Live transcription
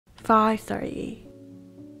5:30.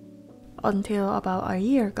 Until about a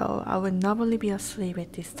year ago, I would normally be asleep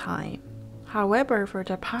at this time. However, for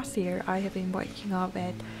the past year, I have been waking up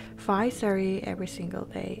at 5:30 every single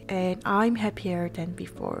day, and I'm happier than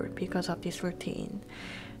before because of this routine.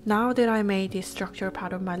 Now that I made this structure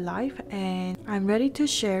part of my life, and I'm ready to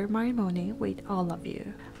share my morning with all of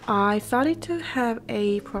you. I started to have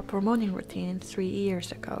a proper morning routine 3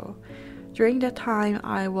 years ago. During that time,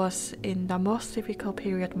 I was in the most difficult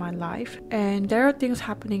period of my life, and there are things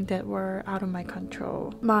happening that were out of my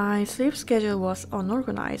control. My sleep schedule was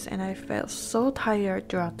unorganized, and I felt so tired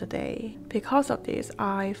throughout the day. Because of this,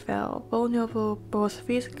 I felt vulnerable both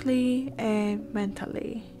physically and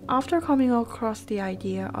mentally. After coming across the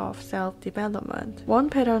idea of self-development, one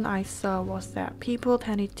pattern I saw was that people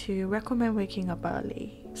tended to recommend waking up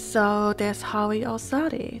early. So that's how it all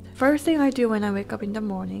started. First thing I do when I wake up in the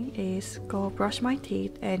morning is go brush my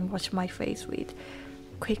teeth and wash my face with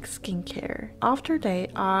quick skincare. After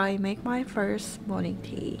that, I make my first morning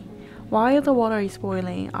tea. While the water is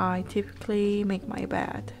boiling, I typically make my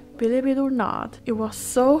bed. Believe it or not, it was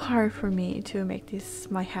so hard for me to make this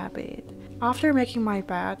my habit. After making my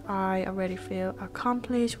bed, I already feel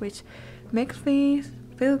accomplished, which makes me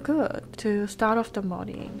feel good to start off the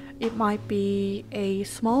morning. It might be a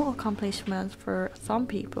small accomplishment for some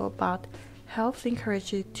people, but helps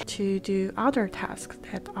encourage you to do other tasks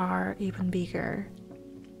that are even bigger.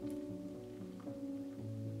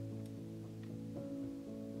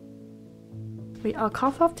 With a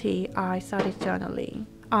cup of tea, I started journaling.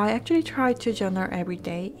 I actually tried to journal every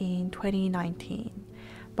day in 2019,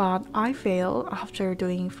 but I failed after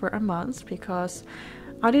doing it for a month because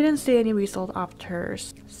I didn't see any result after,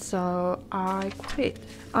 so I quit.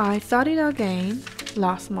 I started again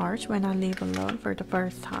last March when I lived alone for the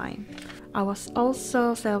first time. I was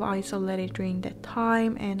also self-isolated during that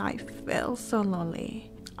time, and I felt so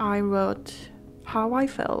lonely. I wrote how I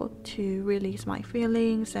felt to release my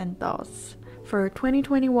feelings and thoughts. For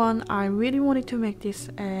 2021, I really wanted to make this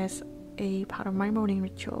as a part of my morning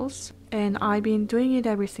rituals, and I've been doing it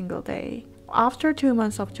every single day. After 2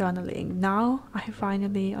 months of journaling, now I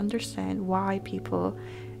finally understand why people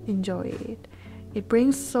enjoy it. It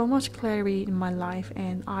brings so much clarity in my life,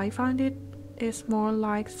 and I find it is more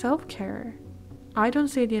like self-care. I don't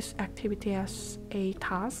see this activity as a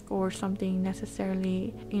task or something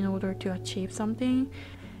necessarily in order to achieve something.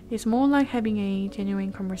 It's more like having a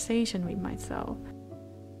genuine conversation with myself.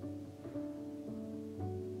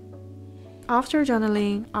 After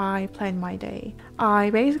journaling, I plan my day. I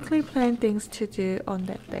basically plan things to do on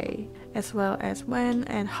that day, as well as when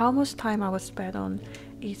and how much time I will spend on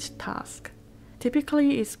each task.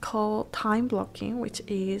 Typically, it's called time blocking, which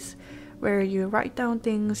is where you write down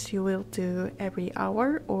things you will do every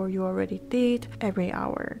hour or you already did every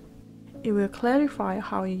hour. It will clarify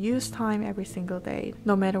how you use time every single day,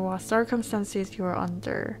 no matter what circumstances you are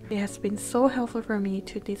under. It has been so helpful for me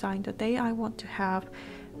to design the day I want to have,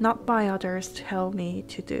 not by others to help me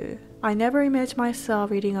to do. I never imagined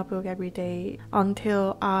myself reading a book every day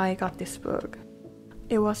until I got this book.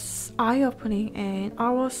 It was eye-opening and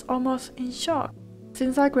I was almost in shock.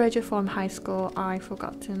 Since I graduated from high school, I've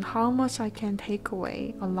forgotten how much I can take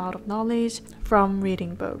away a lot of knowledge from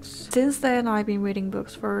reading books. Since then, I've been reading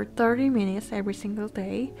books for 30 minutes every single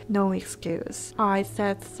day, no excuse. I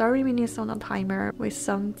set 30 minutes on a timer with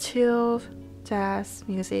some chill jazz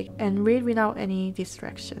music and read without any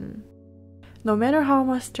distraction. No matter how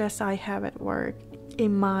much stress I have at work,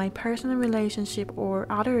 in my personal relationship or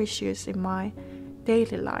other issues in my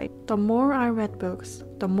daily life, the more I read books,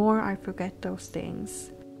 the more I forget those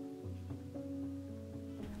things.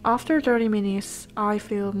 After 30 minutes, I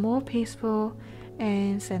feel more peaceful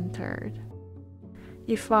and centered.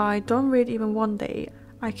 If I don't read even one day,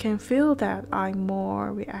 I can feel that I'm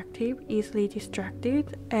more reactive, easily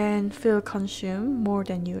distracted, and feel consumed more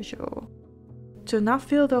than usual. To not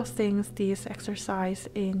feel those things, this exercise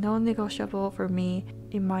is non-negotiable for me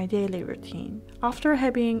in my daily routine. After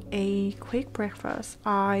having a quick breakfast,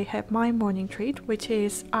 I have my morning treat, which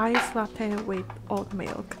is iced latte with oat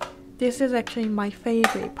milk. This is actually my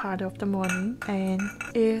favorite part of the morning and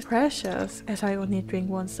is precious as I only drink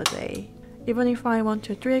once a day. Even if I want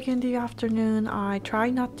to drink in the afternoon, I try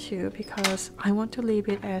not to because I want to leave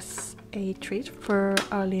it as a treat for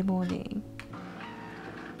early morning.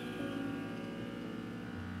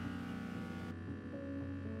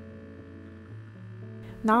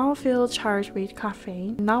 Now I feel charged with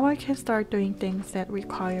caffeine. Now I can start doing things that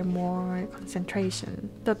require more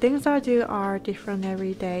concentration. The things I do are different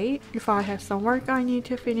every day. If I have some work I need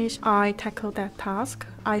to finish, I tackle that task.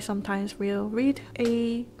 I sometimes will read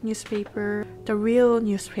a newspaper, the real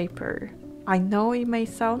newspaper. I know it may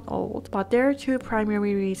sound old, but there are two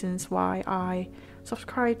primary reasons why I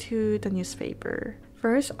subscribe to the newspaper.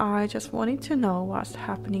 First, I just wanted to know what's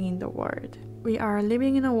happening in the world. We are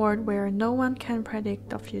living in a world where no one can predict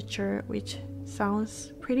the future, which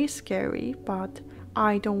sounds pretty scary, but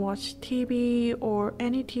I don't watch TV or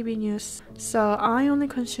any TV news, so I only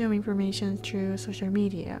consume information through social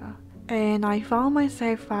media. And I found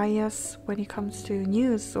myself biased when it comes to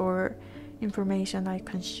news or information I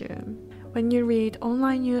consume. When you read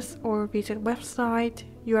online news or visit website,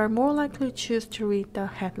 you are more likely to choose to read the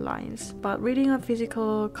headlines, but reading a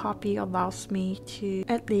physical copy allows me to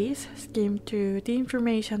at least skim through the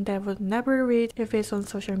information that I would never read if it's on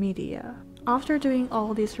social media. After doing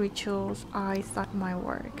all these rituals, I start my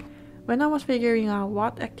work. When I was figuring out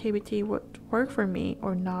what activity would work for me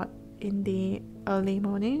or not in the early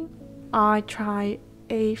morning, I tried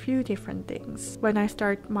a few different things. When I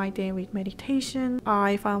start my day with meditation,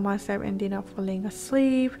 I found myself ending up falling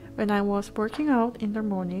asleep. When I was working out in the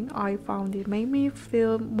morning, I found it made me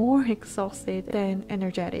feel more exhausted than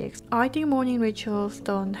energetic. I think morning rituals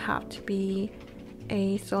don't have to be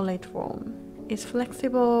a solid form. It's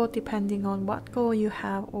flexible depending on what goal you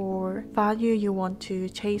have or value you want to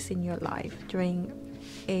chase in your life during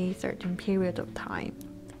a certain period of time.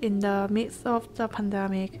 In the midst of the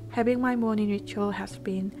pandemic, having my morning ritual has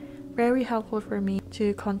been very helpful for me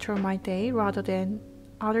to control my day rather than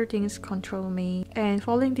other things control me and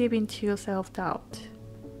falling deep into self-doubt.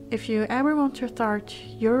 If you ever want to start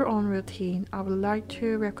your own routine, I would like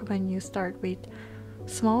to recommend you start with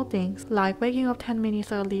small things like waking up 10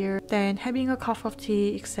 minutes earlier, then having a cup of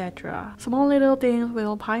tea, etc. Small little things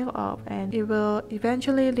will pile up and it will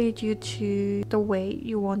eventually lead you to the way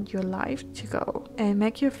you want your life to go and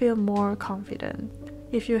make you feel more confident.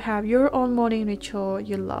 If you have your own morning ritual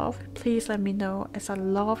you love, please let me know as I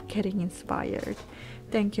love getting inspired.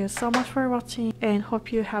 Thank you so much for watching and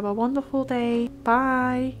hope you have a wonderful day.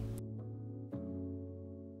 Bye!